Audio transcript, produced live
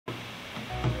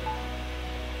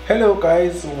Hello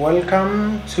guys,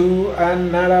 welcome to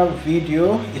another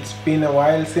video. It's been a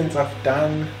while since I've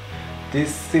done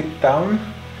this sit down,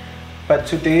 but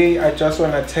today I just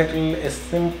want to tackle a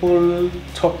simple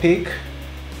topic.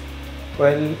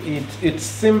 Well, it's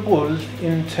simple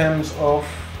in terms of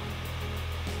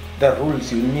the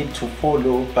rules you need to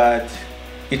follow, but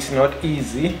it's not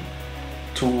easy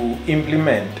to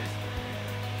implement.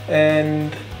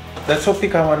 And the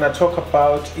topic I want to talk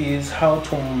about is how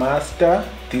to master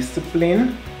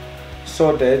discipline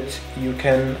so that you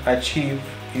can achieve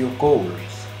your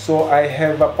goals. So I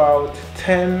have about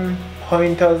 10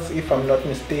 pointers, if I'm not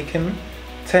mistaken,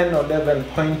 10 or 11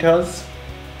 pointers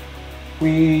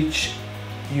which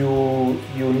you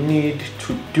need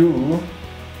to do,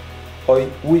 or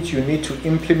which you need to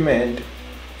implement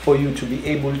for you to be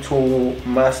able to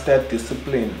master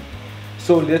discipline.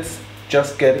 So let's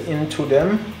just get into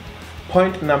them.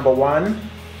 Point number one,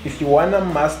 if you want to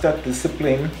master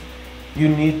discipline, you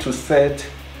need to set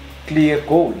clear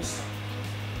goals.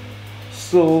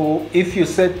 So if you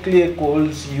set clear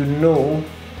goals,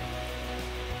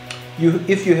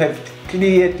 if you have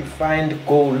clear defined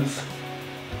goals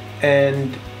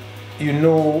and you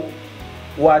know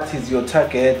what is your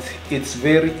target, it's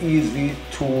very easy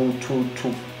to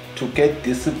get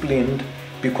disciplined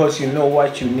because you know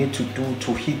what you need to do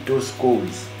to hit those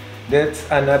goals. That's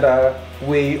another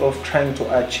way of trying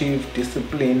to achieve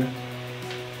discipline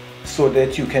so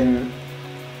that you can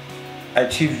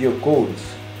achieve your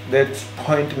goals. That's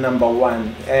point number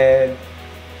one.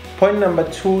 Point number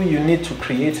two, you need to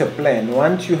create a plan.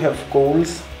 Once you have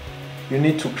goals, you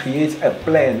need to create a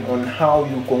plan on how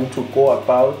you're going to go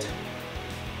about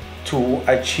to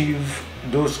achieve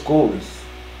those goals.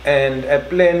 And a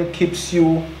plan keeps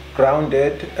you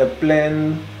grounded. A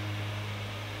plan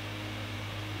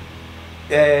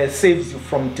saves you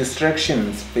from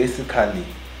distractions. Basically,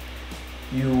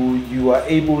 you are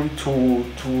able to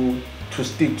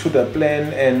stick to the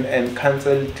plan and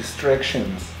cancel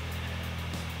distractions.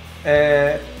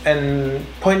 And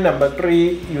point number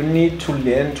three, you need to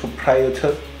learn to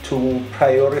prioritize.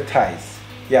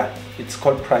 Yeah, it's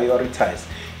called prioritize.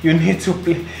 You need to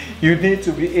be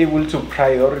able to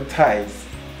prioritize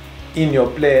in your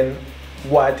plan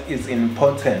what is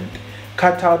important.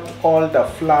 Cut out all the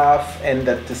fluff and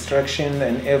the distraction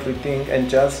and everything, and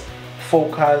just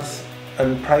focus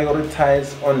and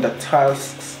prioritize on the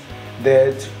tasks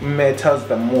that matters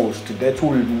the most, that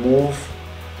will move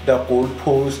the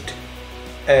goalpost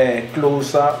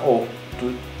closer, or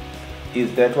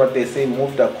is that what they say,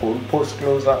 move the goalpost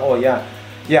closer? Or yeah,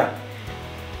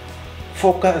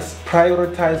 focus,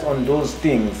 prioritize on those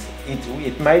things.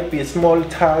 It might be small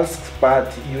tasks,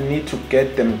 but you need to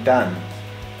get them done.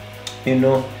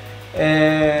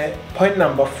 Point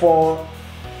number four,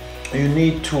 you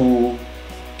need to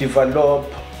develop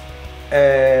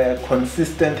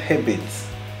consistent habits.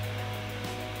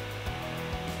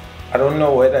 I don't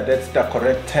know whether that's the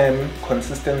correct term,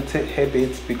 consistent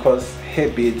habits, because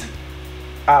habits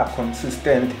are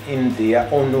consistent in their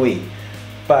own way,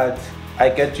 but I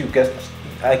guess you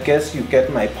get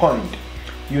my point.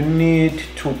 You need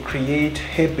to create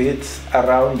habits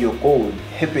around your goal,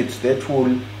 habits that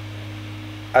will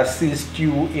assist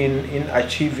you in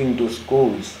achieving those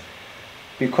goals.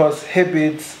 Because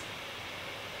habits,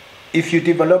 if you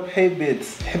develop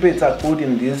habits are good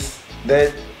in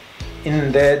that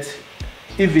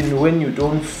even when you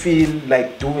don't feel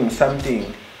like doing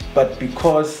something, but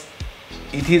because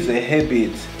it is a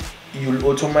habit, you'll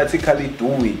automatically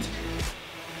do it.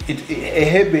 A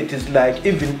habit is like,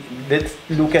 even let's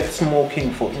look at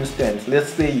smoking for instance.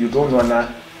 Let's say you don't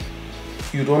wanna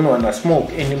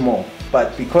smoke anymore,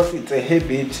 but because it's a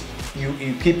habit,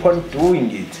 you keep on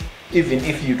doing it even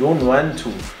if you don't want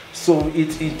to. So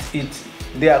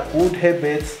there are good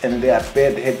habits and there are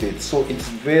bad habits. So it's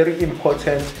very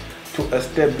important to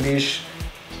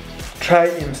try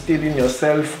instill in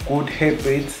yourself good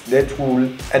habits that will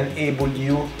enable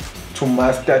you to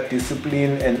master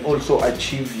discipline and also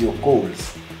achieve your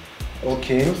goals.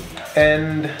 Okay,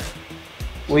 and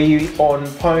we on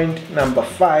point number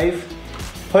five.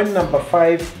 Point number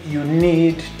five, you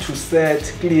need to set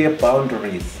clear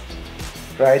boundaries,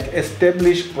 right?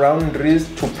 Establish boundaries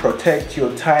to protect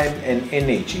your time and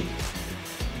energy.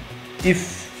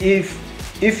 If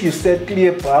you set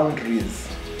clear boundaries,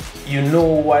 you know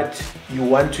what you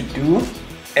want to do,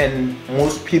 and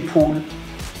most people,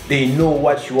 they know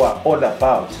what you are all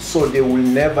about, so they will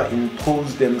never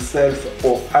impose themselves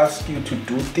or ask you to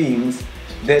do things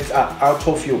that are out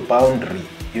of your boundary.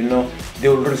 They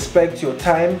will respect your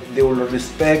time, they will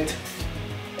respect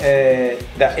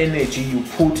the energy you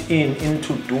put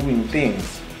into doing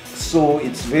things. So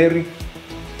it's very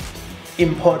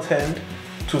important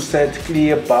to set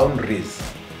clear boundaries.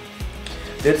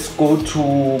 Let's go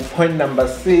to point number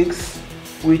 6,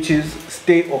 which is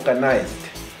stay organized.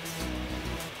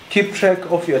 Keep track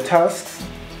of your tasks,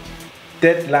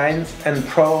 deadlines, and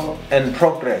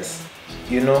progress.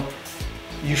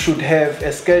 You should have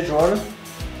a schedule.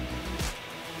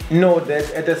 Know that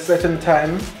at a certain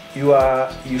time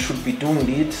you should be doing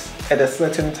this. At a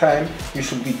certain time you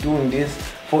should be doing this.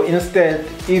 For instance,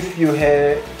 if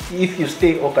you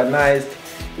stay organized,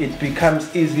 it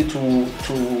becomes easy to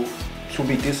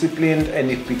be disciplined,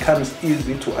 and it becomes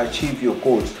easy to achieve your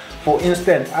goals. For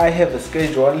instance, I have a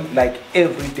schedule, like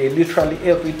every day, literally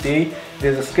every day,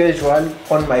 there's a schedule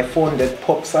on my phone that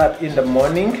pops up in the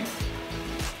morning,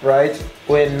 right?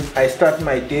 When I start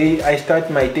my day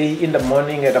in the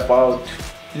morning at about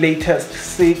latest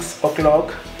 6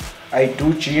 o'clock. I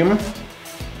do gym,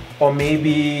 or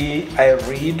maybe I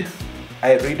read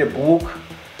a book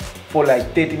for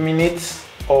like 30 minutes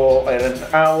or an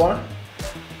hour.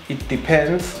 It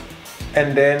depends.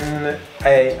 And then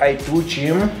I do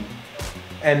gym,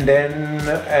 and then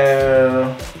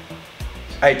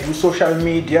I do social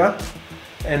media,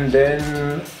 and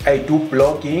then I do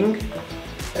blogging,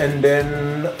 and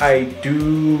then I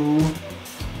do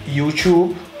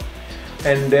YouTube,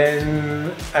 and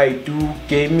then I do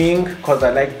gaming because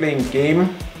I like playing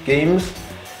games,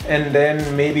 and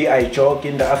then maybe I jog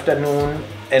in the afternoon.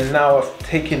 And now I've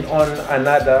taken on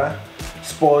another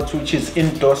sport, which is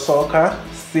indoor soccer,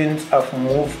 since I've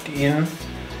moved in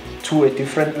to a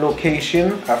different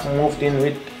location. I've moved in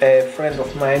with a friend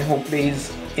of mine who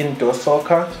plays indoor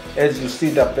soccer, as you see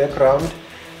the background,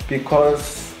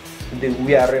 because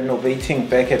we are renovating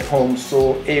back at home,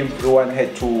 so everyone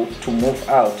had to move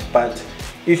out. But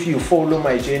if you follow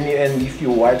my journey and if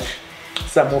you watch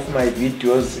some of my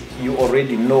videos, you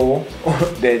already know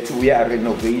that we are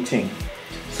renovating.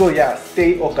 So yeah,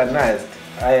 stay organized.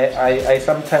 I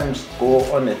sometimes go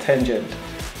on a tangent,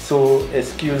 so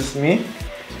excuse me.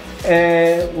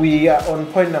 We are on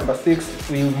point number 6.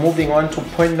 We're moving on to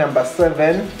point number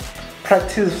 7.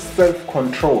 Practice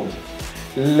self-control.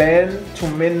 Learn to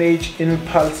manage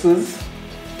impulses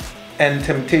and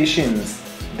temptations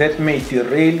that may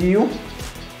derail you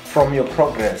from your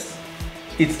progress.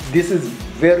 This is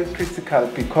very critical,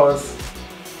 because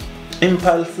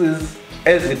impulses,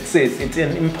 as it says, it's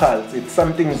an impulse. It's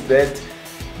something that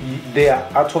they are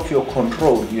out of your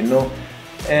control,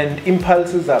 and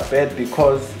impulses are bad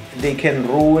because they can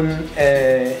ruin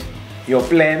your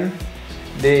plan.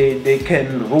 They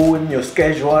can ruin your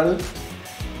schedule.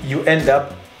 You end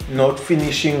up not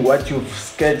finishing what you've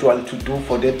scheduled to do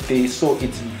for that day. So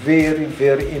it's very,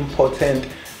 very important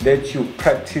that you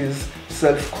practice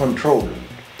self-control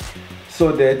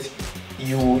so that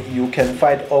you can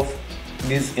fight off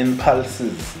these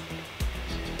impulses.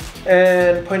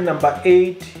 And point number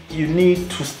 8, you need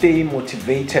to stay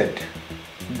motivated.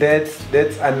 That's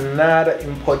another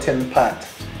important part.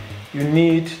 You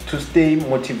need to stay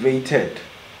motivated.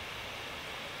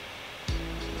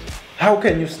 How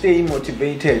can you stay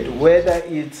motivated? Whether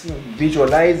it's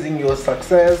visualizing your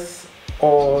success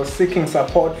or seeking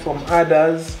support from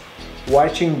others,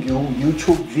 watching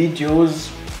YouTube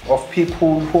videos of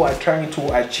people who are trying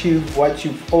to achieve what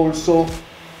you've also,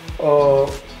 or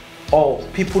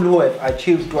people who have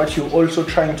achieved what you're also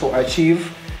trying to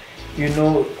achieve.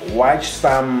 Watch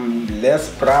some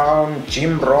Les Brown,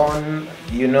 Jim Rohn,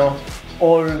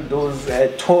 all those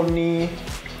Tony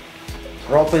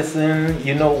Robertson,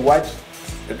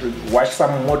 watch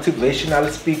some motivational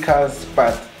speakers,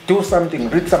 but do something.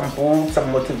 Read some books,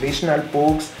 some motivational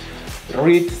books,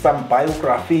 read some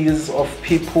biographies of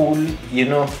people,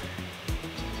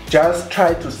 just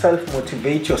try to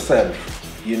self-motivate yourself,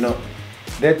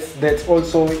 that's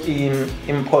also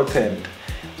important.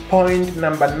 Point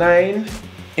number 9,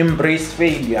 embrace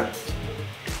failure.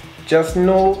 Just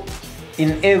know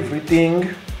in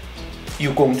everything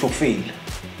you're going to fail.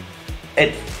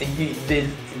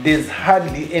 There's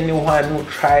hardly anyone who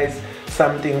tries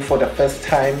something for the first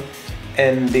time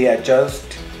and they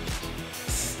just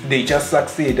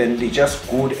succeed and they're just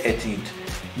good at it.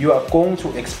 You are going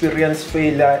to experience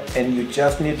failure, and you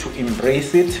just need to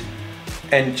embrace it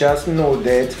and just know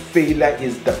that failure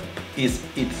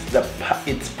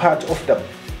it's part of the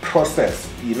process.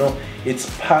 It's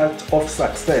part of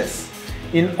success.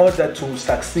 In order to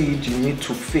succeed, you need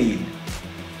to fail,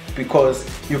 because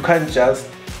you can't just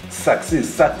succeed.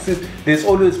 There's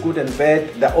always good and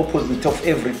bad, the opposite of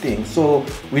everything. So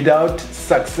without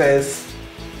success,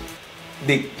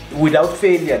 without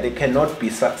failure, there cannot be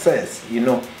success.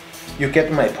 You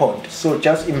get my point. So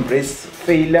just embrace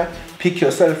failure, pick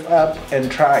yourself up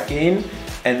and try again.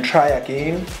 and try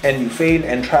again, and you fail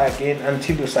and try again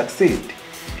until you succeed.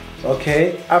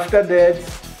 Okay, after that,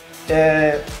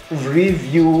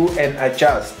 review and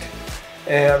adjust.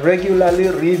 Regularly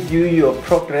review your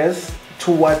progress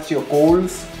towards your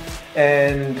goals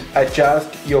and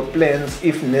adjust your plans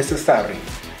if necessary.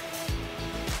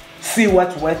 See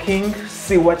what's working,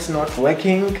 see what's not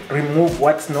working, remove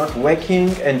what's not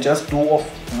working, and just do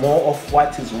more of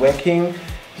what is working.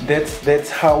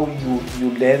 That's how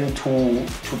you learn to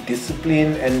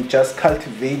discipline and just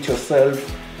cultivate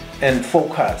yourself and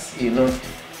focus,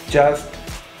 just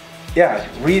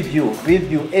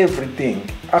review everything.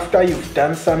 After you've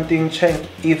done something, check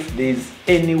if there's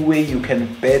any way you can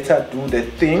better do the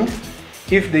thing.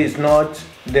 If there's not,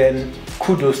 then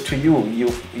kudos to you,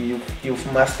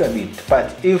 you've mastered it.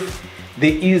 But if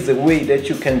there is a way that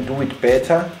you can do it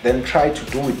better, then try to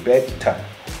do it better.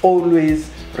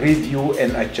 Always review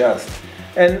and adjust.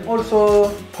 And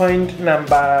also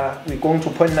we're going to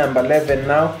point number 11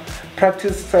 now.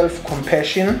 Practice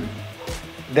self-compassion.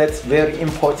 That's very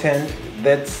important.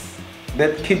 That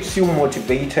keeps you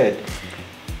motivated.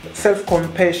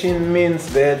 Self-compassion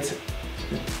means that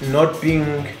not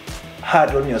being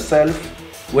hard on yourself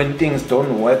when things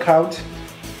don't work out,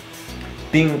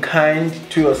 being kind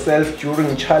to yourself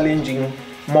during challenging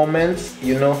moments.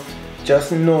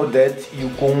 Just know that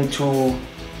you're going to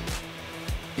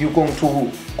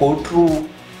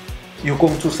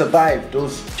survive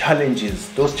those challenges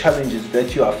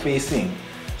that you are facing.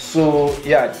 So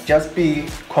just be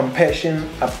compassionate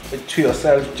to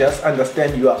yourself. Just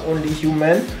understand you are only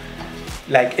human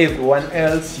like everyone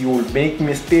else. You will make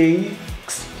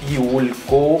mistakes, you will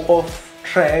go off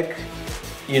track.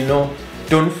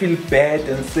 Don't feel bad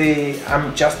and say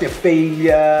I'm just a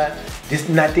failure,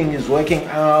 nothing is working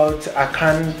out, I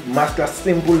can't master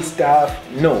simple stuff.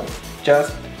 No,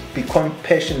 just be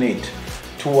compassionate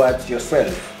towards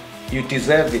yourself. You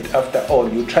deserve it. After all,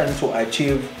 you're trying to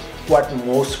achieve what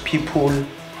most people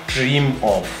dream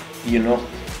of.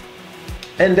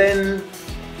 And then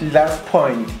last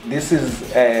point, this is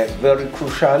very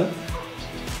crucial.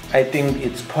 I think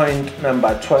it's point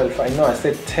number 12. I know I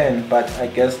said 10, but I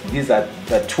guess these are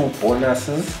the two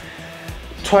bonuses.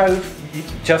 12,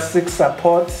 just seek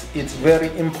support. It's very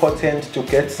important to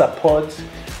get support.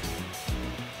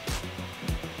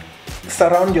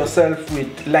 Surround yourself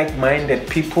with like-minded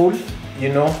people.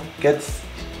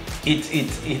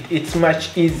 It's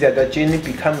much easier. The journey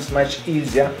becomes much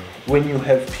easier when you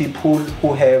have people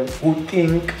who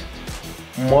think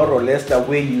more or less the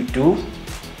way you do,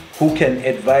 who can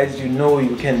advise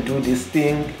you can do this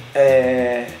thing,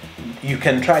 you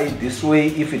can try it this way.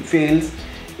 If it fails,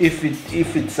 if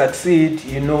it succeeds,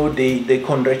 they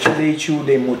congratulate you,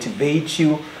 they motivate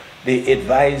you, they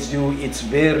advise you. It's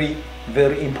very,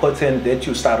 very important that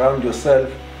you surround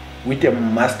yourself with a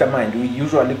mastermind. We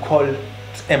usually call it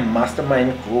a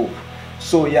mastermind group.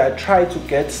 So try to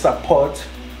get support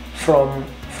from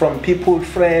people,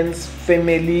 friends,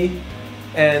 family,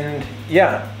 and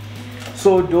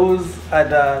so those are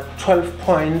the 12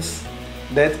 points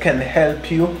that can help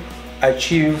you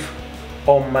achieve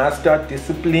or master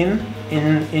discipline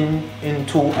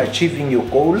into achieving your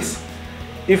goals.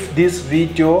 If this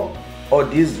video or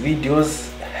these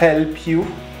videos help you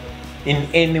in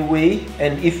any way,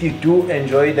 and if you do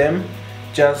enjoy them,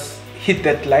 just hit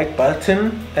that like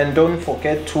button and don't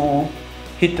forget to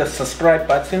hit the subscribe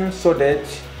button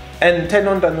and turn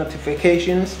on the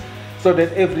notifications so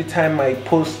that every time I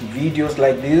post videos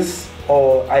like this,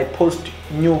 or I post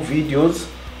new videos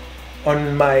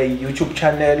on my YouTube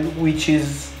channel, which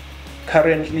is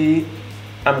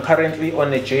I'm currently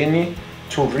on a journey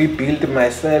to rebuild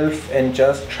myself and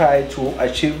just try to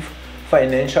achieve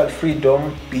financial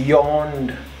freedom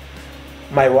beyond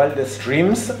my wildest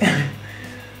dreams.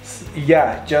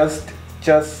 Just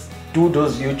do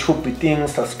those YouTube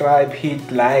things, subscribe,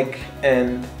 hit like,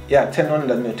 and turn on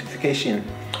the notification.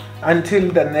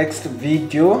 Until the next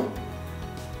video,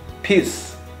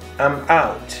 peace. I'm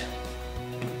out.